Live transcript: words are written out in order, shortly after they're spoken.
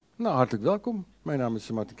Nou, hartelijk welkom. Mijn naam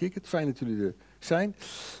is Martien Kikkert. Fijn dat jullie er zijn.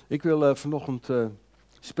 Ik wil vanochtend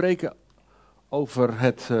spreken over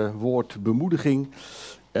het woord bemoediging.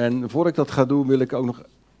 En voor ik dat ga doen, wil ik ook nog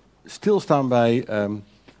stilstaan bij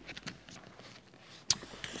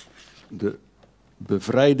de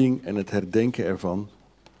bevrijding en het herdenken ervan.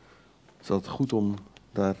 Het is altijd goed om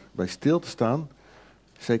daarbij stil te staan.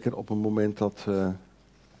 Zeker op een moment dat er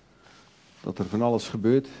van alles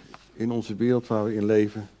gebeurt in onze wereld waar we in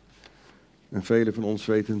leven. En velen van ons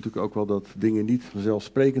weten natuurlijk ook wel dat dingen niet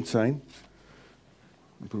vanzelfsprekend zijn.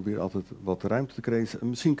 Ik probeer altijd wat ruimte te creëren.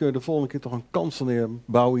 Misschien kun je de volgende keer toch een kansel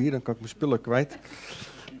neerbouwen hier, dan kan ik mijn spullen kwijt.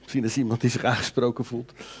 Misschien is iemand die zich aangesproken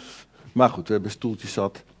voelt. Maar goed, we hebben stoeltjes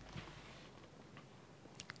zat.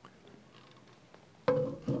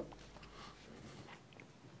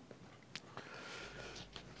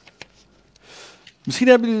 Misschien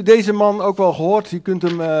hebben jullie deze man ook wel gehoord. Je kunt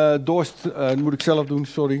hem dat moet ik zelf doen,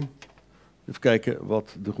 sorry. Even kijken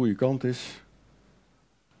wat de goede kant is.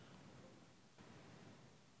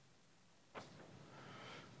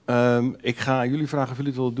 Ik ga jullie vragen of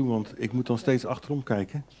jullie het willen doen, want ik moet dan steeds achterom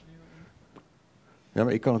kijken. Ja,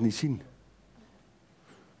 maar ik kan het niet zien.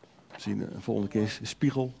 Misschien de volgende keer een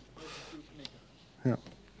spiegel. Ja.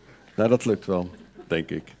 Nou, dat lukt wel, denk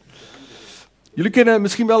ik. Jullie kennen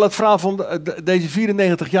misschien wel het verhaal van deze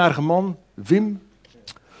 94-jarige man, Wim.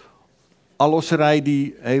 Allosserij,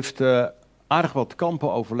 die heeft aardig wat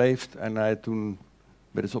kampen overleefd. En toen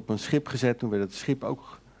werd ze op een schip gezet. Toen werd het schip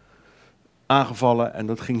aangevallen en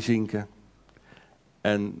dat ging zinken.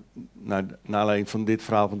 En naar aanleiding van dit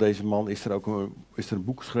verhaal van deze man is er een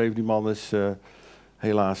boek geschreven. Die man is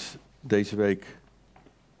helaas deze week,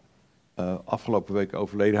 afgelopen week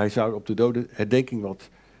overleden. Hij zou op de dodenherdenking wat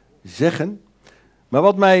zeggen. Maar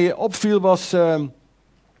wat mij opviel was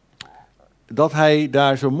dat hij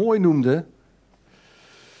daar zo mooi noemde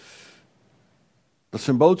dat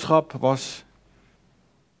zijn boodschap was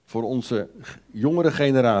voor onze jongere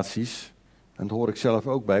generaties, en daar hoor ik zelf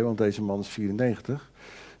ook bij, want deze man is 94.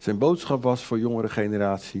 Zijn boodschap was voor jongere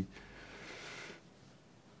generatie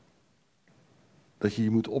dat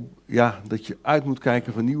dat je uit moet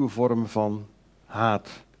kijken van nieuwe vormen van haat.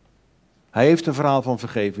 Hij heeft een verhaal van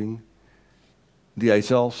vergeving die hij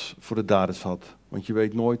zelfs voor de daders had. Want je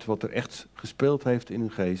weet nooit wat er echt gespeeld heeft in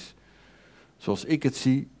hun geest. Zoals ik het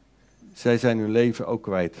zie, zij zijn hun leven ook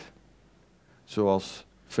kwijt. Zoals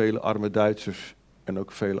vele arme Duitsers en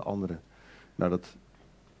ook vele anderen. Nou,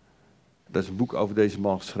 dat is een boek over deze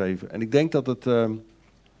man geschreven. En ik denk dat het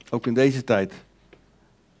ook in deze tijd,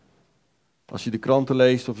 als je de kranten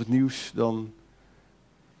leest of het nieuws, dan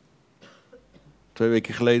 2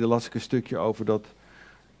 weken geleden las ik een stukje over dat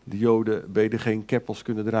de Joden beter geen keppels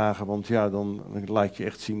kunnen dragen, want ja, dan laat je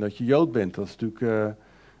echt zien dat je Jood bent. Dat is natuurlijk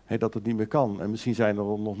dat het niet meer kan. En misschien zijn er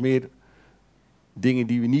nog meer dingen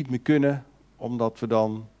die we niet meer kunnen, omdat we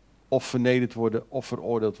dan of vernederd worden, of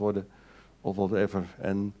veroordeeld worden, of whatever.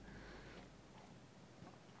 En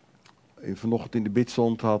vanochtend in de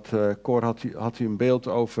bidstond had Cor had hij een beeld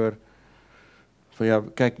over van ja,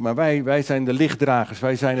 kijk, maar wij zijn de lichtdragers,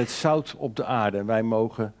 wij zijn het zout op de aarde en wij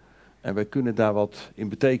mogen en wij kunnen daar wat in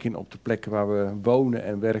betekenen op de plekken waar we wonen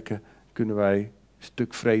en werken, kunnen wij een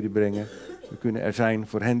stuk vrede brengen. We kunnen er zijn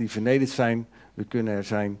voor hen die vernederd zijn, we kunnen er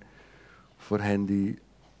zijn voor hen die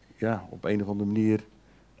op een of andere manier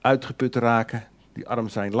uitgeput raken, die arm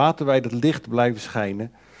zijn. Laten wij dat licht blijven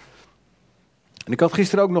schijnen. En ik had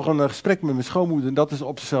gisteren ook nog een gesprek met mijn schoonmoeder. En dat is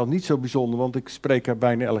op zichzelf niet zo bijzonder, want ik spreek haar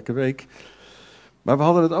bijna elke week. Maar we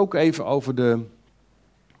hadden het ook even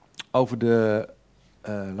over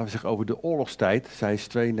de oorlogstijd. Zij is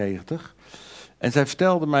 92. En zij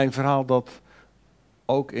vertelde mij een verhaal dat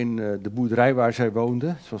ook in de boerderij waar zij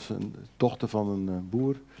woonde, ze was een dochter van een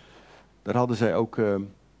boer, daar hadden zij ook,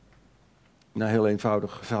 heel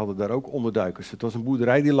eenvoudig, ze hadden daar ook onderduikers. Het was een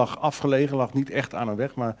boerderij die lag afgelegen, lag niet echt aan een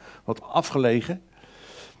weg, maar wat afgelegen.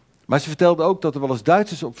 Maar ze vertelde ook dat er wel eens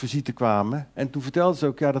Duitsers op visite kwamen. En toen vertelde ze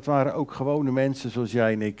ook, dat waren ook gewone mensen zoals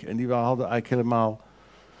jij en ik. En die hadden eigenlijk helemaal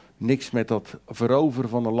niks met dat veroveren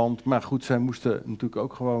van een land. Maar goed, zij moesten natuurlijk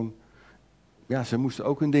ook gewoon, zij moesten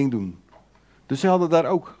ook hun ding doen. Dus ze hadden daar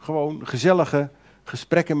ook gewoon gezellige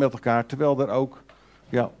gesprekken met elkaar. Terwijl er ook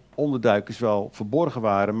onderduikers wel verborgen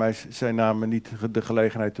waren. Maar zij namen niet de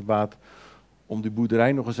gelegenheid te baat om die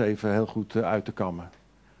boerderij nog eens even heel goed uit te kammen.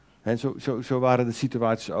 En zo waren de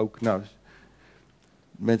situaties ook. Nou,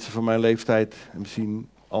 mensen van mijn leeftijd, en misschien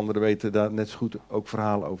anderen weten daar net zo goed ook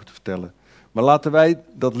verhalen over te vertellen. Maar laten wij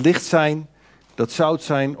dat licht zijn, dat zout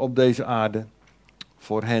zijn op deze aarde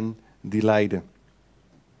voor hen die lijden.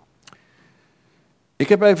 Ik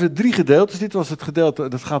heb even 3 gedeeltes. Dit was het gedeelte,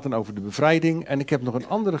 dat gaat dan over de bevrijding. En ik heb nog een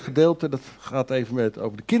andere gedeelte, dat gaat even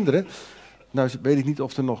over de kinderen. Nou weet ik niet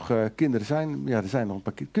of er nog kinderen zijn. Ja, er zijn nog een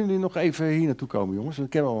paar kinderen. Kunnen jullie nog even hier naartoe komen, jongens?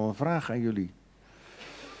 Ik heb wel een vraag aan jullie.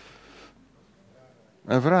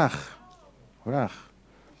 Een vraag. Ja,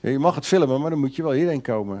 je mag het filmen, maar dan moet je wel hierheen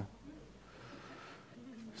komen.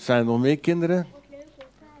 Zijn er nog meer kinderen?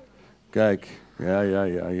 Kijk,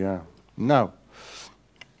 ja. Nou,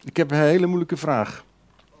 ik heb een hele moeilijke vraag.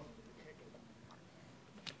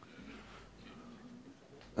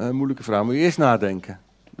 Een moeilijke vraag, moet je eerst nadenken.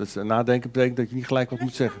 Dus nadenken betekent dat je niet gelijk wat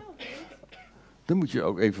moet zeggen. Dan moet je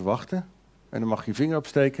ook even wachten. En dan mag je je vinger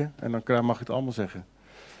opsteken en dan mag je het allemaal zeggen.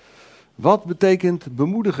 Wat betekent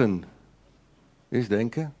bemoedigen? Eerst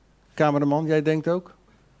denken. Cameraman, jij denkt ook?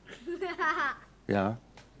 Ja.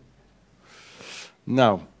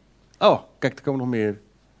 Nou. Oh, kijk, er komen nog meer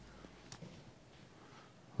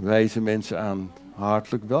wijze mensen aan.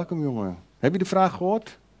 Hartelijk welkom, jongen. Heb je de vraag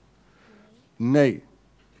gehoord? Nee.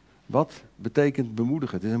 Wat betekent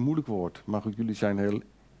bemoedigen? Het is een moeilijk woord, maar goed, jullie zijn heel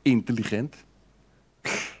intelligent.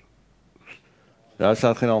 Ja, er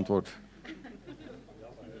staat geen antwoord.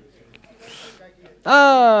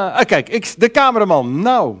 Kijk, de cameraman.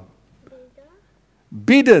 Nou.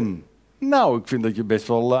 Bidden. Nou, ik vind dat je best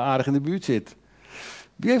wel aardig in de buurt zit.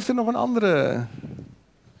 Wie heeft er nog een andere?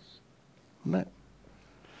 Nee.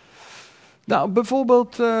 Nou,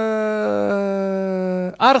 bijvoorbeeld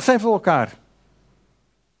aardig zijn voor elkaar.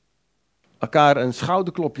 Elkaar een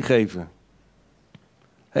schouderklopje geven.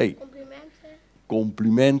 Hey. Complimenten.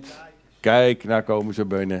 Compliment. Kijk, daar komen ze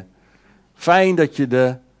binnen. Fijn dat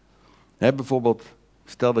je bijvoorbeeld,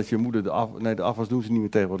 stel dat je moeder de afwas doen ze niet meer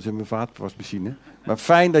tegenwoordig, ze hebben een vaatwasmachine. Maar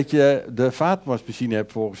fijn dat je de vaatwasmachine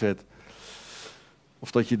hebt voorgezet.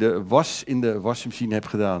 Of dat je de was in de wasmachine hebt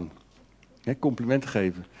gedaan. Complimenten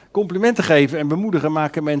geven. Complimenten geven en bemoedigen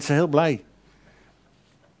maken mensen heel blij.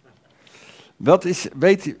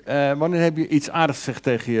 Wanneer heb je iets aardigs gezegd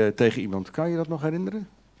tegen iemand? Kan je dat nog herinneren?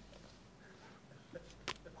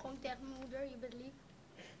 Gewoon tegen mijn moeder, je bent lief.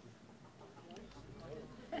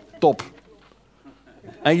 Top.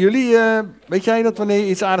 En jullie, weet jij dat wanneer je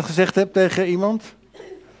iets aardigs gezegd hebt tegen iemand?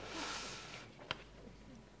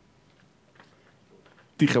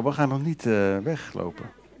 Tigo, we gaan nog niet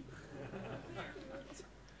weglopen.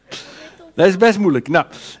 Dat is best moeilijk. Nou,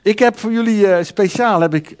 ik heb voor jullie speciaal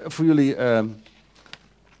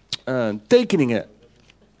tekeningen,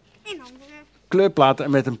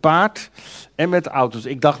 kleurplaten met een paard en met auto's.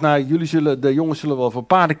 Ik dacht, nou, de jongens zullen wel voor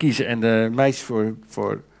paarden kiezen en de meisjes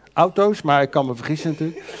voor auto's, maar ik kan me vergissen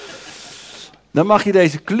natuurlijk. Dan mag je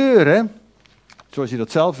deze kleuren, zoals je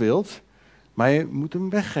dat zelf wilt, maar je moet hem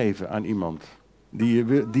weggeven aan iemand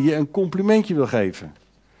die je een complimentje wil geven.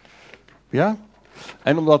 Ja?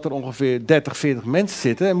 En omdat er ongeveer 30, 40 mensen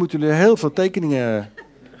zitten, moeten jullie heel veel tekeningen...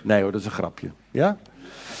 Nee hoor, dat is een grapje. Ja?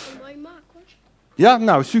 Mooi maken hoor. Ja,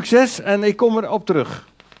 nou, succes en ik kom erop terug.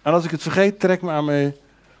 En als ik het vergeet, trek me aan mijn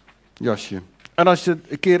jasje. En als je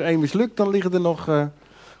een keer één mislukt, dan liggen er nog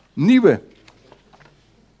nieuwe.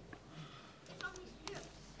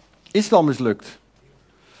 Is het al mislukt?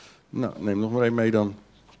 Nou, neem nog maar één mee dan.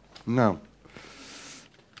 Nou.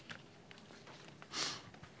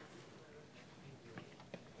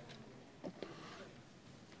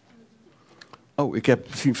 Oh,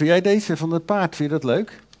 vind jij deze van het paard, vind je dat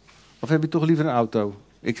leuk? Of heb je toch liever een auto?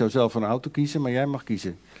 Ik zou zelf voor een auto kiezen, maar jij mag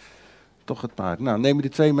kiezen. Toch het paard. Nou, neem je de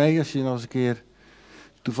 2 mee als je nog eens een keer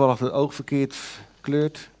toevallig het oog verkeerd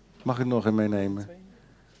kleurt. Mag ik er nog een meenemen?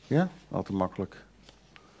 Ja? Altijd makkelijk.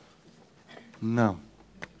 Nou.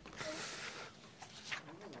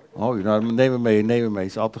 Oh, nou, neem hem mee.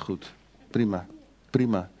 Is altijd goed.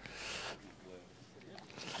 Prima.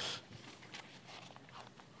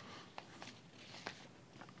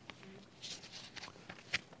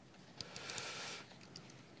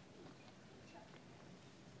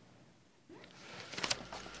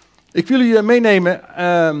 Ik wil jullie meenemen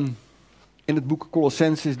in het boek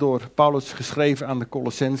Colossense, is door Paulus geschreven aan de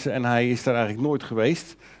Colossense en hij is daar eigenlijk nooit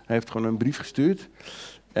geweest. Hij heeft gewoon een brief gestuurd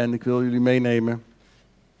en ik wil jullie meenemen.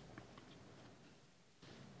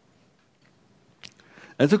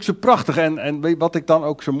 En het is ook zo prachtig en wat ik dan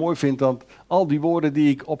ook zo mooi vind, dat al die woorden die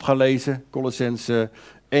ik op ga lezen, Colossense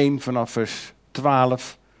 1 vanaf vers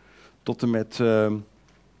 12 tot en met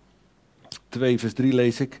 2 vers 3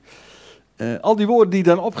 lees ik. Al die woorden die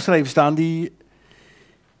dan opgeschreven staan, die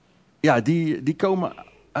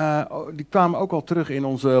kwamen ook al terug in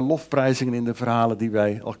onze lofprijzingen, in de verhalen die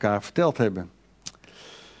wij elkaar verteld hebben.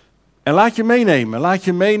 En laat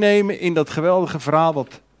je meenemen in dat geweldige verhaal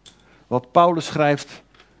wat Paulus schrijft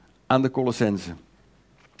aan de Colossense.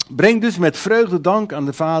 Breng dus met vreugde dank aan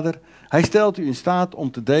de Vader. Hij stelt u in staat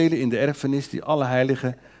om te delen in de erfenis die alle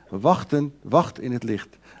heiligen wacht in het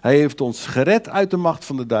licht. Hij heeft ons gered uit de macht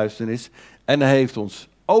van de duisternis en hij heeft ons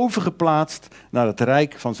overgeplaatst naar het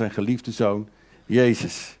rijk van zijn geliefde Zoon,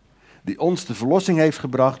 Jezus. Die ons de verlossing heeft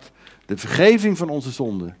gebracht, de vergeving van onze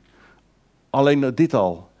zonden. Alleen dit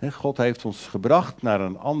al, God heeft ons gebracht naar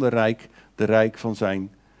een ander rijk, de rijk van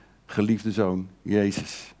zijn geliefde Zoon,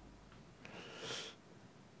 Jezus.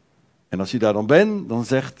 En als je daar dan bent, dan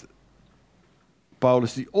zegt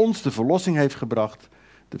Paulus die ons de verlossing heeft gebracht,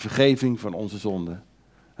 de vergeving van onze zonden.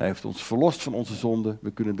 Hij heeft ons verlost van onze zonden,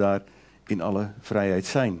 we kunnen daar in alle vrijheid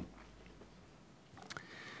zijn.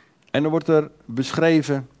 En dan wordt er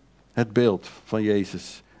beschreven het beeld van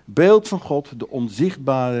Jezus. Beeld van God, de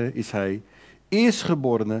onzichtbare is hij,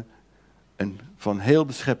 eerstgeborene en van heel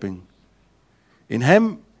de schepping. In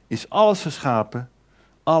hem is alles geschapen,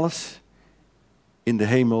 alles in de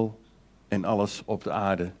hemel en alles op de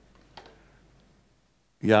aarde.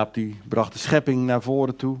 Jaap die bracht de schepping naar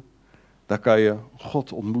voren toe. Daar kan je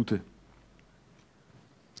God ontmoeten.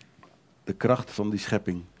 De kracht van die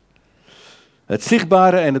schepping. Het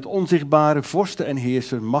zichtbare en het onzichtbare, vorsten en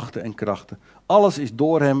heersen, machten en krachten. Alles is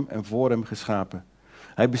door hem en voor hem geschapen.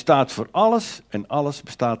 Hij bestaat voor alles en alles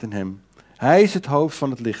bestaat in hem. Hij is het hoofd van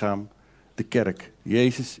het lichaam, de kerk.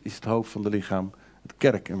 Jezus is het hoofd van het lichaam, het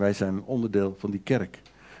kerk. En wij zijn een onderdeel van die kerk.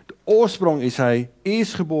 De oorsprong is hij,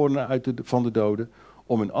 eerstgeborene van de doden,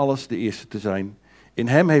 om in alles de eerste te zijn. In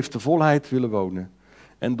hem heeft de volheid willen wonen.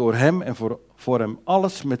 En door hem en voor hem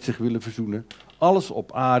alles met zich willen verzoenen. Alles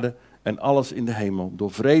op aarde en alles in de hemel.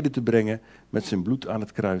 Door vrede te brengen met zijn bloed aan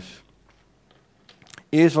het kruis.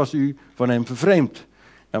 Eerst was u van hem vervreemd.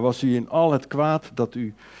 En was u in al het kwaad dat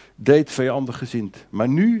u deed vijandig gezind. Maar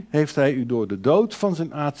nu heeft hij u door de dood van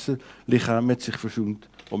zijn aardse lichaam met zich verzoend.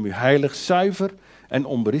 Om u heilig, zuiver en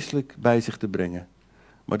onberispelijk bij zich te brengen.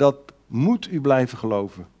 Maar dat moet u blijven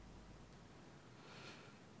geloven.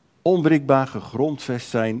 Onwrikbaar gegrondvest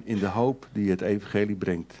zijn in de hoop die het evangelie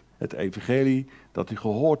brengt. Het evangelie dat u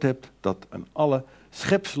gehoord hebt, dat aan alle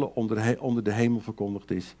schepselen onder de hemel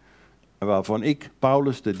verkondigd is. En waarvan ik,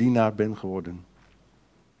 Paulus, de dienaar ben geworden.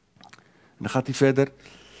 En dan gaat hij verder.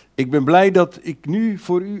 Ik ben blij dat ik nu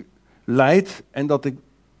voor u lijd en dat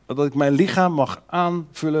ik mijn lichaam mag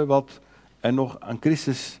aanvullen wat er nog aan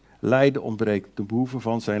Christus lijden ontbreekt. Ten behoeve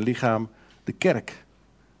van zijn lichaam, de kerk.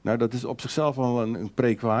 Nou, dat is op zichzelf al een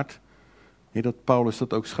preek waard. Dat Paulus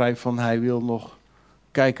dat ook schrijft van hij wil nog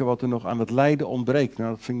kijken wat er nog aan het lijden ontbreekt. Nou,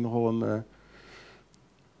 dat vind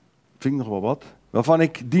ik nog wel wat. Waarvan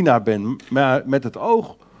ik dienaar ben. Maar met het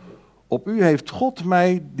oog op u heeft God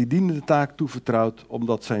mij die dienende taak toevertrouwd,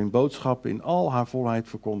 omdat zijn boodschap in al haar volheid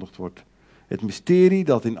verkondigd wordt. Het mysterie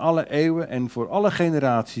dat in alle eeuwen en voor alle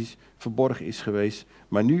generaties verborgen is geweest,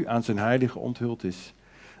 maar nu aan zijn heiligen onthuld is.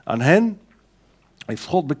 Aan hen heeft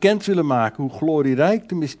God bekend willen maken hoe glorierijk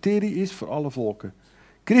de mysterie is voor alle volken.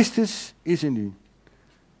 Christus is in u.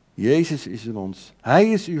 Jezus is in ons.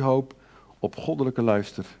 Hij is uw hoop op goddelijke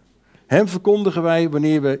luister. Hem verkondigen wij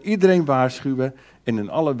wanneer we iedereen waarschuwen en in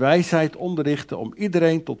alle wijsheid onderrichten om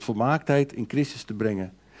iedereen tot volmaaktheid in Christus te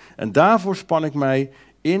brengen. En daarvoor span ik mij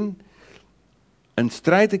in en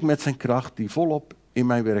strijd ik met zijn kracht die volop in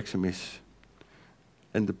mij werkzaam is.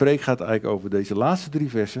 En de preek gaat eigenlijk over deze laatste 3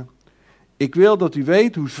 versen. Ik wil dat u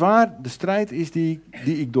weet hoe zwaar de strijd is die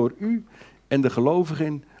ik door u en de gelovigen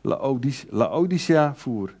in Laodicea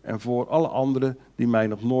voer. En voor alle anderen die mij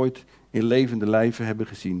nog nooit in levende lijven hebben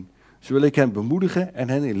gezien. Zo wil ik hen bemoedigen en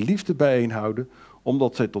hen in liefde bijeenhouden,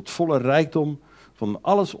 omdat zij tot volle rijkdom van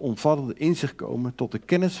alles omvattende inzicht komen, tot de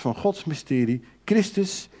kennis van Gods mysterie,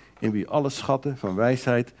 Christus, in wie alle schatten van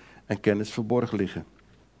wijsheid en kennis verborgen liggen.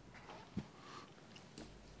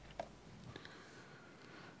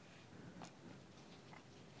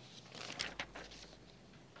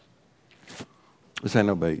 We zijn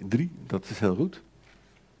nu bij 3, dat is heel goed.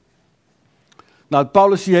 Nou,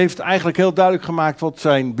 Paulus die heeft eigenlijk heel duidelijk gemaakt wat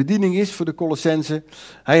zijn bediening is voor de Colossenzen.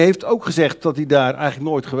 Hij heeft ook gezegd dat hij daar eigenlijk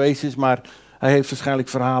nooit geweest is, maar hij heeft waarschijnlijk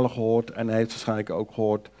verhalen gehoord en hij heeft waarschijnlijk ook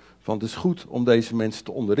gehoord van het is goed om deze mensen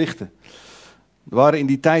te onderrichten. Er waren in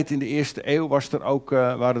die tijd, in de eerste eeuw,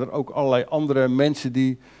 waren er ook allerlei andere mensen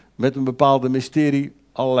die met een bepaalde mysterie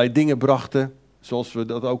allerlei dingen brachten, zoals we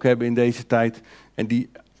dat ook hebben in deze tijd, en die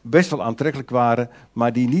best wel aantrekkelijk waren,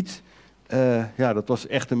 maar die niet, dat was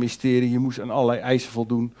echt een mysterie. Je moest aan allerlei eisen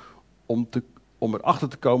voldoen om erachter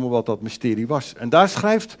te komen wat dat mysterie was. En daar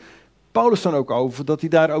schrijft Paulus dan ook over, dat hij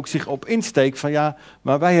daar ook zich op insteekt van ja,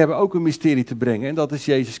 maar wij hebben ook een mysterie te brengen en dat is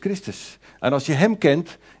Jezus Christus. En als je hem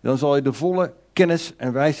kent, dan zal je de volle kennis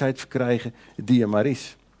en wijsheid verkrijgen die er maar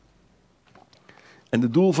is. En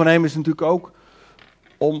het doel van hem is natuurlijk ook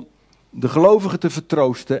om de gelovigen te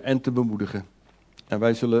vertroosten en te bemoedigen. En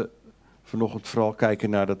wij zullen vanochtend vooral kijken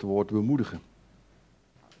naar dat woord bemoedigen.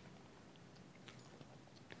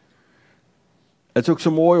 Het is ook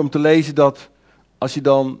zo mooi om te lezen dat als je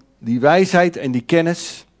dan die wijsheid en die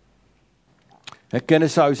kennis...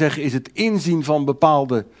 Kennis zou je zeggen is het inzien van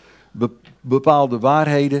bepaalde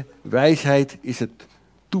waarheden. Wijsheid is het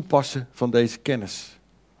toepassen van deze kennis.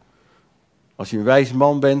 Als je een wijs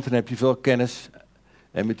man bent, dan heb je veel kennis.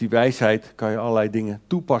 En met die wijsheid kan je allerlei dingen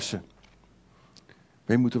toepassen.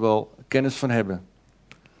 Maar je moet er wel kennis van hebben.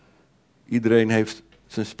 Iedereen heeft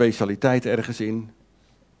zijn specialiteit ergens in.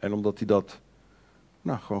 En omdat hij dat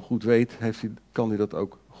gewoon goed weet, kan hij dat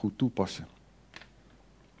ook goed toepassen.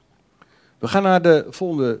 We gaan naar de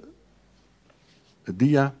volgende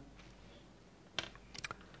dia.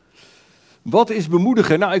 Wat is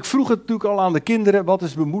bemoedigen? Nou, ik vroeg het natuurlijk al aan de kinderen. Wat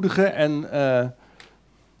is bemoedigen? En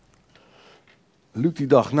Luc die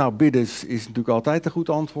dacht, nou bidden is natuurlijk altijd een goed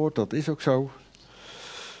antwoord. Dat is ook zo.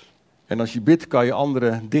 En als je bidt kan je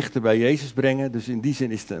anderen dichter bij Jezus brengen. Dus in die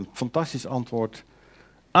zin is het een fantastisch antwoord.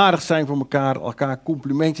 Aardig zijn voor elkaar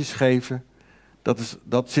complimentjes geven.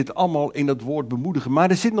 Dat zit allemaal in dat woord bemoedigen. Maar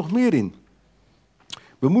er zit nog meer in.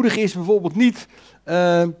 Bemoedigen is bijvoorbeeld niet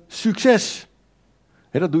succes.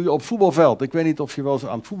 Dat doe je op voetbalveld. Ik weet niet of je wel eens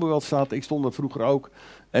aan het voetbalveld staat. Ik stond er vroeger ook.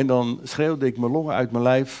 En dan schreeuwde ik mijn longen uit mijn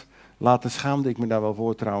lijf. Later schaamde ik me daar wel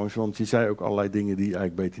voor trouwens. Want je zei ook allerlei dingen die je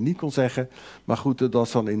eigenlijk beter niet kon zeggen. Maar goed, dat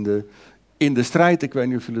was dan in de strijd. Ik weet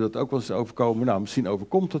niet of jullie dat ook wel eens overkomen. Nou, misschien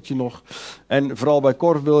overkomt dat je nog. En vooral bij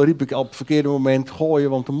korfbal riep ik op het verkeerde moment gooien.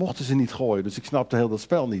 Want dan mochten ze niet gooien. Dus ik snapte heel dat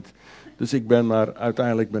spel niet. Dus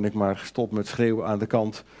uiteindelijk ben ik maar gestopt met schreeuwen aan de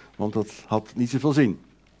kant. Want dat had niet zoveel zin.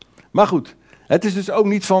 Maar goed, het is dus ook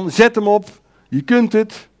niet van zet hem op, je kunt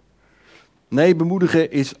het. Nee,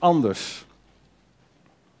 bemoedigen is anders.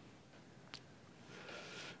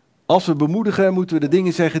 Als we bemoedigen, moeten we de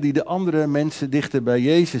dingen zeggen die de andere mensen dichter bij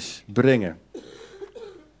Jezus brengen.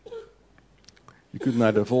 Je kunt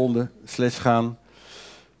naar de volgende slash gaan.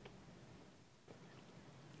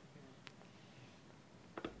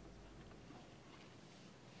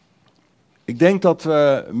 Ik denk dat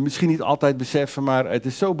we misschien niet altijd beseffen, maar het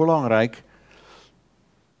is zo belangrijk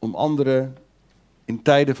om anderen in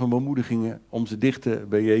tijden van bemoedigingen, om ze dichter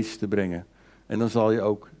bij Jezus te brengen. En dan zal je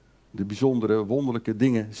ook de bijzondere, wonderlijke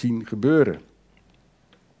dingen zien gebeuren.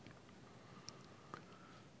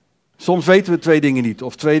 Soms weten we 2 dingen niet,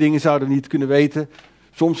 of 2 dingen zouden we niet kunnen weten.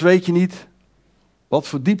 Soms weet je niet wat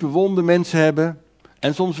voor diepe wonden mensen hebben.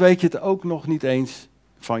 En soms weet je het ook nog niet eens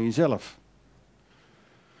van jezelf.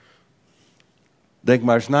 Denk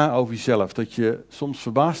maar eens na over jezelf, dat je soms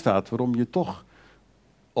verbaasd staat waarom je toch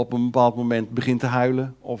op een bepaald moment begint te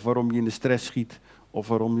huilen, of waarom je in de stress schiet, of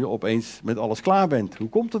waarom je opeens met alles klaar bent. Hoe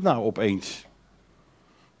komt het nou opeens?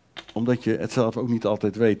 Omdat je het zelf ook niet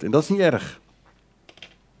altijd weet. En dat is niet erg.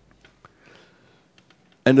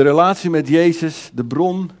 En de relatie met Jezus, de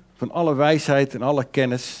bron van alle wijsheid en alle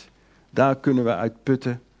kennis, daar kunnen we uit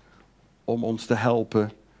putten om ons te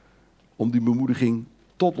helpen, om die bemoediging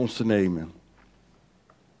tot ons te nemen.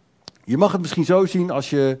 Je mag het misschien zo zien,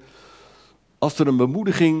 als er een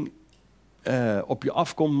bemoediging op je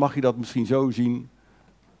afkomt, mag je dat misschien zo zien.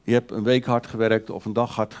 Je hebt een week hard gewerkt of een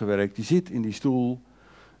dag hard gewerkt. Je zit in die stoel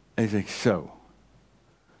en je denkt zo,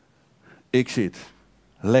 ik zit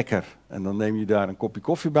lekker. En dan neem je daar een kopje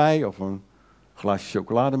koffie bij of een glaasje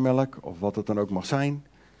chocolademelk of wat het dan ook mag zijn.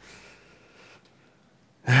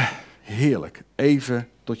 Heerlijk, even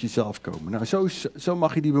tot jezelf komen. Nou, zo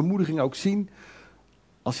mag je die bemoediging ook zien.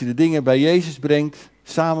 Als je de dingen bij Jezus brengt,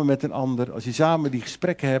 samen met een ander, als je samen die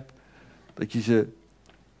gesprekken hebt, dat je ze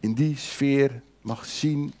in die sfeer mag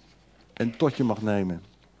zien en tot je mag nemen.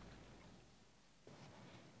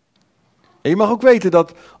 En je mag ook weten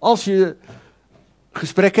dat als je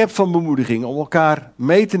gesprek hebt van bemoediging, om elkaar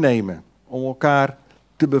mee te nemen, om elkaar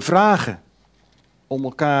te bevragen, om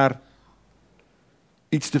elkaar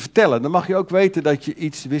iets te vertellen, dan mag je ook weten dat je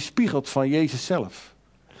iets weerspiegelt van Jezus zelf.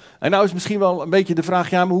 En nou is misschien wel een beetje de vraag,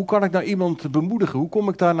 ja, maar hoe kan ik nou iemand bemoedigen? Hoe kom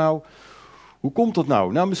ik daar nou? Hoe komt dat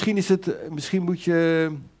nou? Nou, misschien moet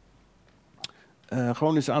je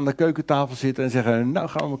gewoon eens aan de keukentafel zitten en zeggen, nou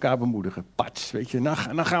gaan we elkaar bemoedigen. Pats, weet je, nou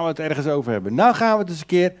gaan we het ergens over hebben. Nou gaan we het eens een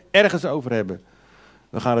keer ergens over hebben.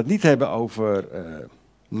 We gaan het niet hebben over,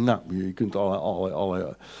 je kunt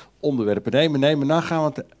alle onderwerpen nemen. Nee, maar nou gaan we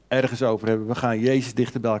het ergens over hebben. We gaan Jezus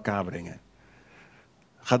dichter bij elkaar brengen.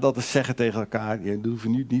 Ga dat eens zeggen tegen elkaar. Je hoeft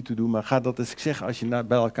het niet te doen, maar ga dat eens zeggen als je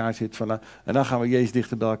bij elkaar zit. En dan gaan we Jezus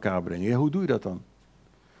dichter bij elkaar brengen. Ja, hoe doe je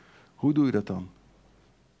dat dan?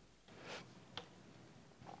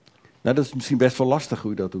 Nou, dat is misschien best wel lastig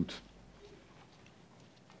hoe je dat doet.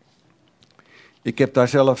 Ik heb daar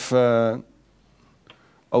zelf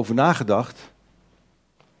over nagedacht.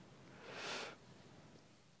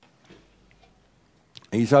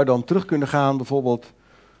 En je zou dan terug kunnen gaan bijvoorbeeld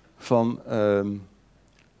van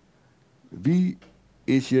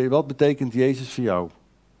wat betekent Jezus voor jou?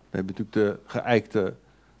 We hebben natuurlijk de geëikte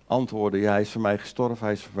antwoorden. Ja, hij is voor mij gestorven,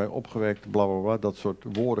 hij is voor mij opgewekt, bla bla bla. Dat soort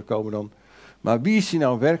woorden komen dan. Maar wie is hij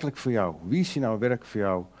nou werkelijk voor jou? Wie is hij nou werkelijk voor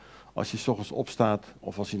jou als je 's ochtends opstaat,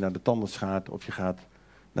 of als je naar de tandarts gaat, of je gaat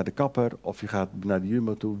naar de kapper, of je gaat naar de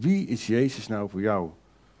Jumbo toe? Wie is Jezus nou voor jou?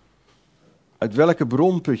 Uit welke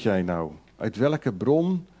bron put jij nou? Uit welke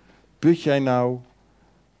bron put jij nou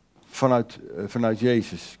vanuit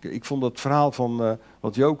Jezus? Ik vond dat verhaal van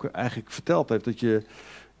wat Joke eigenlijk verteld heeft, dat je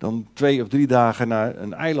dan 2 of 3 dagen naar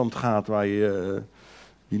een eiland gaat waar je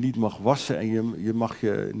je niet mag wassen en je mag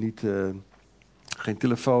geen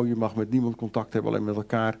telefoon, je mag met niemand contact hebben, alleen met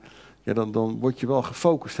elkaar. Ja, dan word je wel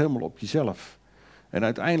gefocust helemaal op jezelf. En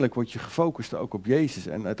uiteindelijk word je gefocust ook op Jezus.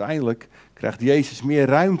 En uiteindelijk krijgt Jezus meer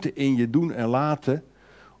ruimte in je doen en laten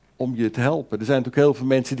om je te helpen. Er zijn natuurlijk heel veel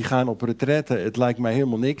mensen die gaan op retraite. Het lijkt mij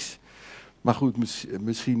helemaal niks. Maar goed,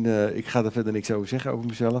 misschien, ik ga er verder niks over zeggen over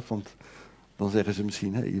mezelf, want dan zeggen ze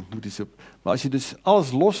misschien, hey, je moet iets op. Maar als je dus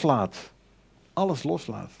alles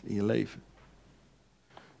loslaat in je leven.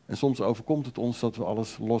 En soms overkomt het ons dat we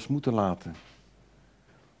alles los moeten laten.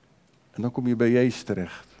 En dan kom je bij Jezus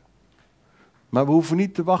terecht. Maar we hoeven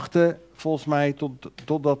niet te wachten, volgens mij,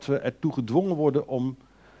 totdat we ertoe gedwongen worden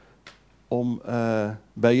om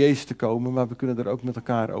bij Jezus te komen. Maar we kunnen er ook met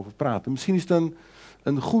elkaar over praten. Misschien is het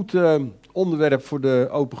een goed onderwerp voor de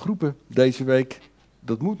open groepen deze week.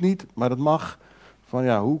 Dat moet niet, maar dat mag. Van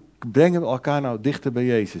ja, hoe brengen we elkaar nou dichter bij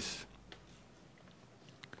Jezus?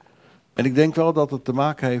 En ik denk wel dat het te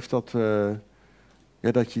maken heeft dat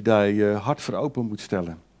je daar je hart voor open moet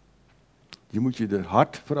stellen. Je moet je er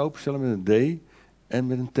hart voor openstellen met een D en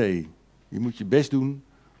met een T. Je moet je best doen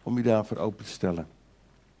om je daarvoor open te stellen.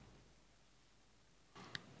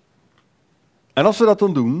 En als we dat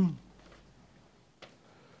dan doen,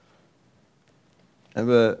 en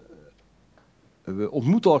we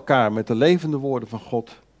ontmoeten elkaar met de levende woorden van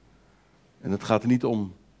God. En het gaat er niet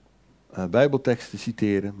om Bijbelteksten te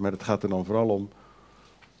citeren, maar het gaat er dan vooral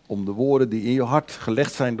om de woorden die in je hart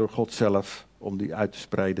gelegd zijn door God zelf, om die uit te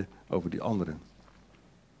spreiden over die anderen.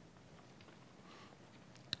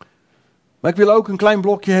 Maar ik wil ook een klein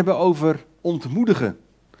blokje hebben over ontmoedigen.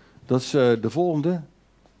 Dat is de volgende.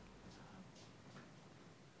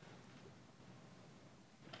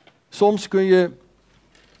 Soms kun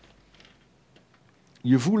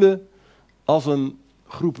je voelen als een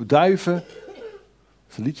groep duiven.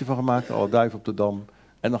 Er is een liedje van gemaakt, alle duiven op de dam.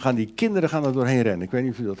 En dan gaan die kinderen er doorheen rennen. Ik weet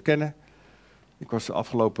niet of jullie dat kennen. Ik was de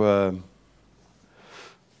afgelopen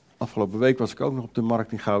week was ik ook nog op de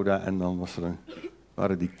markt in Gouda. En dan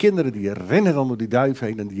waren die kinderen die rennen dan door die duiven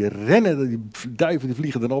heen. En die duiven die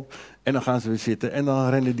vliegen dan op. En dan gaan ze weer zitten. En dan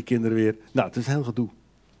rennen die kinderen weer. Nou, het is een heel gedoe.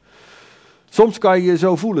 Soms kan je je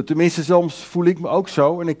zo voelen. Tenminste, soms voel ik me ook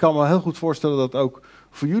zo. En ik kan me heel goed voorstellen dat het ook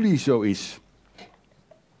voor jullie zo is.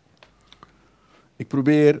 Ik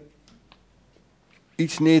probeer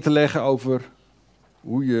iets neer te leggen over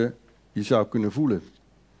hoe je je zou kunnen voelen.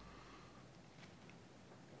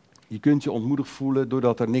 Je kunt je ontmoedigd voelen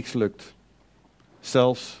doordat er niks lukt.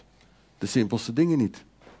 Zelfs de simpelste dingen niet.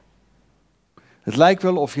 Het lijkt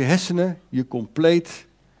wel of je hersenen je compleet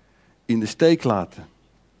in de steek laten.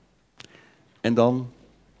 En dan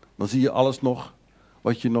zie je alles nog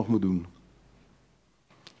wat je nog moet doen.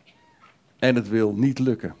 En het wil niet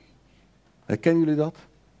lukken. Herkennen jullie dat?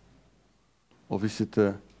 Of is het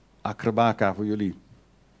acrobaka voor jullie?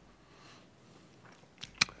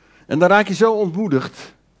 En dan raak je zo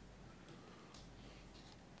ontmoedigd.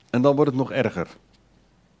 En dan wordt het nog erger.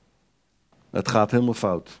 Het gaat helemaal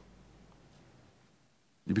fout.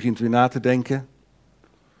 Je begint weer na te denken.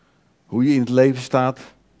 Hoe je in het leven staat.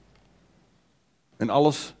 En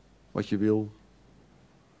alles wat je wil.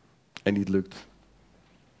 En niet lukt.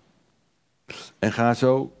 En ga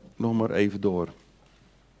zo nog maar even door.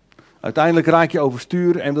 Uiteindelijk raak je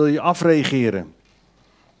overstuur en wil je afreageren.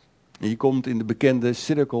 En je komt in de bekende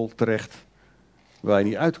cirkel terecht waar je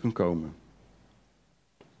niet uit kunt komen.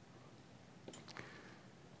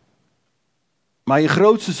 Maar je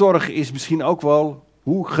grootste zorg is misschien ook wel,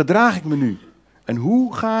 hoe gedraag ik me nu? En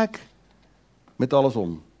hoe ga ik met alles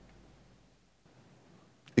om?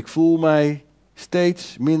 Ik voel mij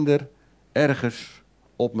steeds minder ergens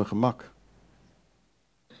op mijn gemak.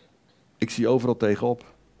 Ik zie overal tegenop.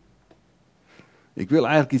 Ik wil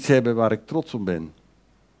eigenlijk iets hebben waar ik trots op ben.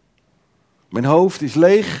 Mijn hoofd is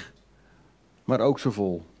leeg maar ook zo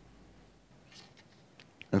vol.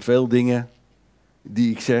 En veel dingen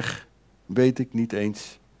die ik zeg, weet ik niet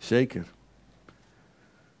eens zeker.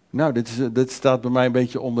 Nou, dit staat bij mij een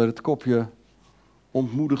beetje onder het kopje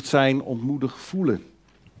ontmoedigd zijn, ontmoedigd voelen.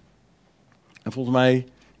 En volgens mij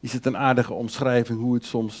is het een aardige omschrijving hoe het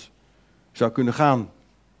soms zou kunnen gaan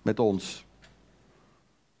met ons.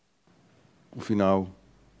 Of je nou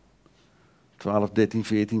 12, 13,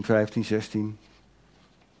 14, 15, 16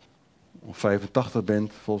 of 85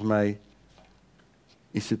 bent, volgens mij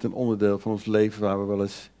is dit een onderdeel van ons leven waar we wel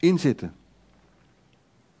eens in zitten.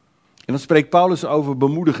 En dan spreekt Paulus over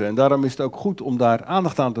bemoedigen en daarom is het ook goed om daar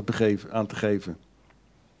aandacht aan te geven.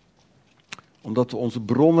 Omdat we onze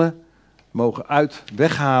bronnen mogen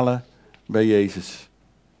weghalen bij Jezus.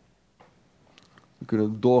 We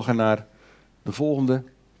kunnen doorgaan naar de volgende.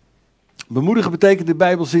 Bemoedigen betekent in de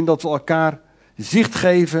Bijbelzin dat we elkaar zicht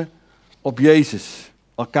geven op Jezus.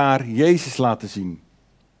 Elkaar Jezus laten zien.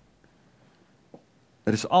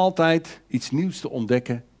 Er is altijd iets nieuws te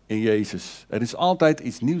ontdekken in Jezus. Er is altijd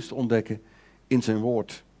iets nieuws te ontdekken in zijn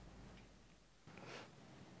woord.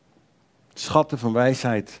 Schatten van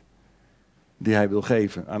wijsheid die hij wil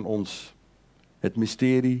geven aan ons. Het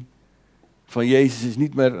mysterie van Jezus is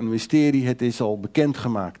niet meer een mysterie, het is al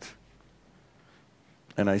bekendgemaakt.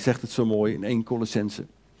 En hij zegt het zo mooi in 1 Colossenzen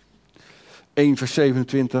 1 vers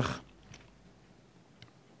 27.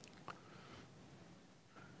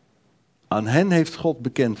 Aan hen heeft God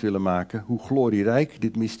bekend willen maken hoe glorierijk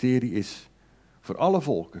dit mysterie is voor alle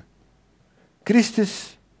volken.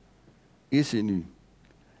 Christus is in u.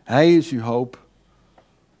 Hij is uw hoop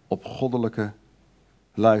op goddelijke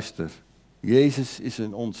luister. Jezus is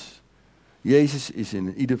in ons. Jezus is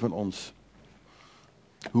in ieder van ons.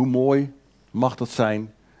 Hoe mooi mag dat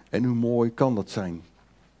zijn en hoe mooi kan dat zijn?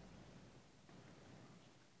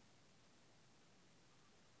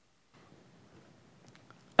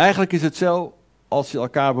 Eigenlijk is het zo, als je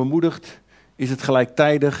elkaar bemoedigt, is het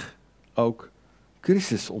gelijktijdig ook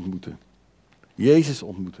Christus ontmoeten. Jezus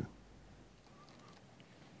ontmoeten.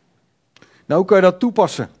 Nou, hoe kan je dat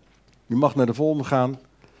toepassen? Je mag naar de volgende gaan.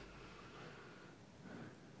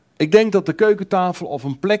 Ik denk dat de keukentafel of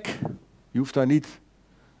een plek, je hoeft daar niet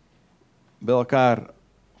bij elkaar,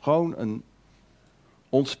 gewoon een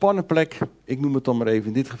ontspannen plek, ik noem het dan maar even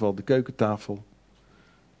in dit geval de keukentafel,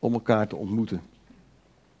 om elkaar te ontmoeten.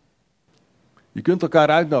 Je kunt elkaar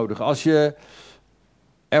uitnodigen. Als je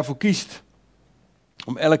ervoor kiest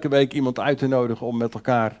om elke week iemand uit te nodigen om met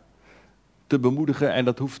elkaar te bemoedigen, en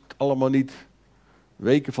dat hoeft allemaal niet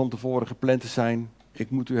weken van tevoren gepland te zijn. Ik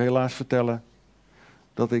moet u helaas vertellen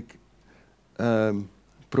dat ik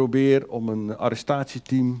probeer om een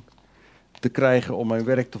arrestatieteam te krijgen om mijn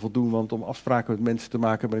werk te voldoen, want om afspraken met mensen te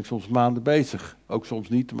maken ben ik soms maanden bezig. Ook soms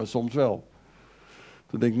niet, maar soms wel.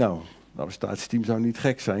 Toen denk ik, nou, een arrestatieteam zou niet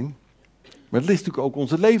gek zijn. Maar het ligt natuurlijk ook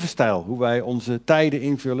onze levensstijl, hoe wij onze tijden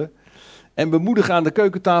invullen. En bemoedigen aan de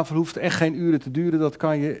keukentafel hoeft echt geen uren te duren. Dat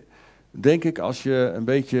kan je, denk ik, als je een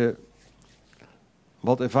beetje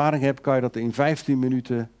wat ervaring hebt, kan je dat in 15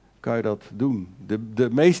 minuten kan je dat doen.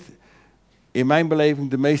 In mijn beleving,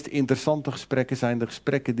 de meest interessante gesprekken zijn de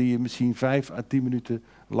gesprekken die misschien 5 à 10 minuten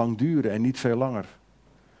lang duren en niet veel langer.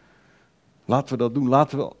 Laten we dat doen.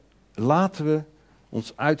 Laten we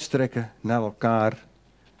ons uitstrekken naar elkaar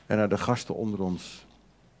en naar de gasten onder ons.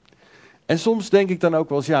 En soms denk ik dan ook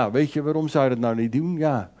wel eens, ja, weet je, waarom zou je dat nou niet doen?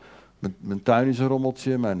 Ja, mijn tuin is een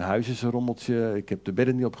rommeltje, mijn huis is een rommeltje, ik heb de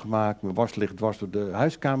bedden niet opgemaakt, mijn was ligt dwars door de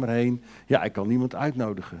huiskamer heen. Ja, ik kan niemand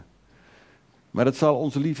uitnodigen. Maar het zal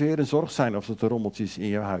onze lieve Heer een zorg zijn of het een rommeltje is in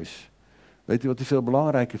jouw huis. Weet u wat hij veel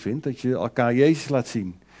belangrijker vindt? Dat je elkaar Jezus laat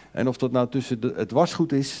zien. En of dat nou tussen het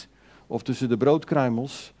wasgoed is, of tussen de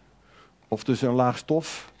broodkruimels, of tussen een laag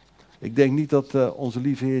stof. Ik denk niet dat onze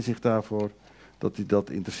lieve Heer zich daarvoor, dat hij dat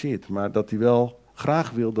interesseert. Maar dat hij wel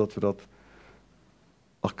graag wil dat we dat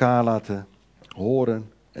elkaar laten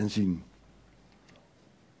horen en zien.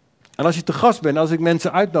 En als je te gast bent, als ik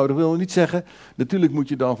mensen uitnodig, wil ik niet zeggen, natuurlijk moet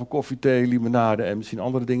je dan voor koffie, thee, limonade en misschien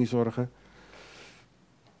andere dingen zorgen.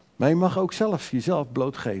 Maar je mag ook zelf jezelf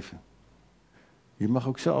blootgeven. Je mag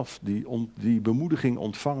ook zelf die bemoediging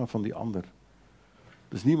ontvangen van die ander.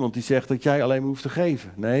 Er is niemand die zegt dat jij alleen hoeft te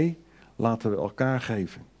geven. Nee, laten we elkaar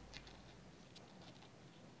geven.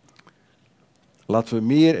 Laten we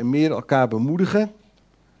meer en meer elkaar bemoedigen.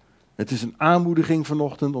 Het is een aanmoediging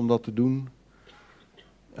vanochtend om dat te doen.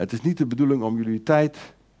 Het is niet de bedoeling om jullie tijd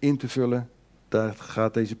in te vullen. Daar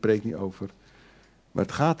gaat deze preek niet over. Maar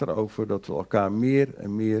het gaat erover dat we elkaar meer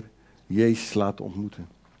en meer Jezus laten ontmoeten.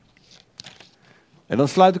 En dan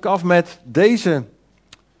sluit ik af met deze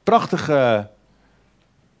prachtige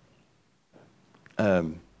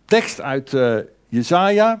tekst uit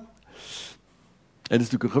Jesaja. En het is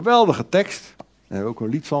natuurlijk een geweldige tekst. Daar hebben we ook een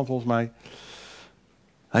lied van volgens mij.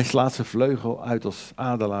 Hij slaat zijn vleugel uit als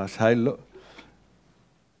adelaars.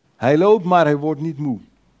 Hij loopt, maar hij wordt niet moe.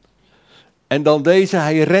 En dan deze,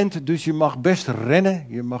 hij rent, dus je mag best rennen.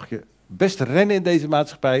 Je mag je best rennen in deze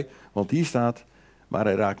maatschappij. Want hier staat, maar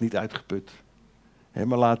hij raakt niet uitgeput.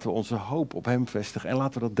 Maar laten we onze hoop op hem vestigen en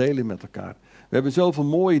laten we dat delen met elkaar. We hebben zoveel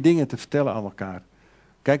mooie dingen te vertellen aan elkaar.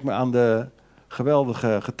 Kijk maar aan de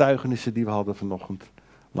geweldige getuigenissen die we hadden vanochtend.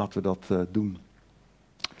 Laten we dat doen.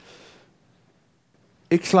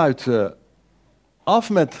 Ik sluit af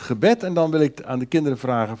met gebed en dan wil ik aan de kinderen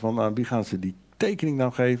vragen van aan wie gaan ze die tekening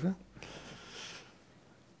nou geven.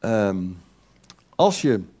 Als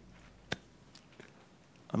je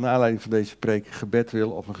aan aanleiding van deze preek gebed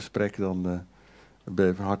wil of een gesprek, dan ben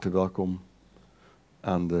je van harte welkom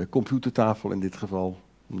aan de computertafel in dit geval.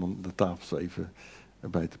 Om dan de tafel zo even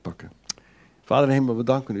erbij te pakken. Vader in hemel, we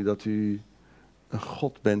danken u dat u een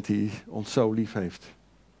God bent die ons zo lief heeft.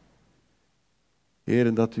 Heer,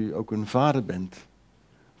 en dat u ook een vader bent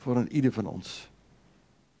voor een ieder van ons.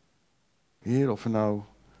 Heer, of we nou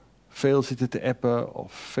veel zitten te appen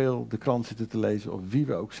of veel de krant zitten te lezen of wie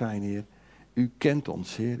we ook zijn, Heer. U kent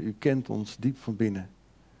ons, Heer. U kent ons diep van binnen.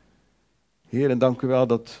 Heer, en dank u wel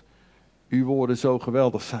dat uw woorden zo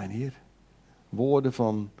geweldig zijn, Heer. Woorden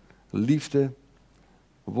van liefde,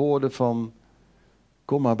 woorden van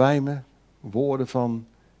kom maar bij me, woorden van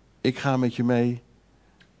ik ga met je mee.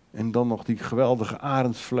 En dan nog die geweldige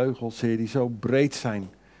arendsvleugels, Heer, die zo breed zijn,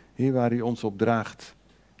 Heer, waar u ons op draagt.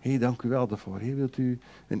 Heer, dank u wel daarvoor. Heer, wilt u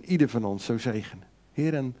en ieder van ons zo zegenen.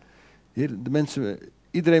 Heer, en Heer, de mensen,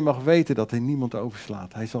 iedereen mag weten dat hij niemand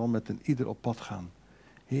overslaat. Hij zal met een ieder op pad gaan.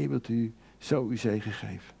 Heer, wilt u zo uw zegen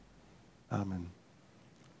geven. Amen.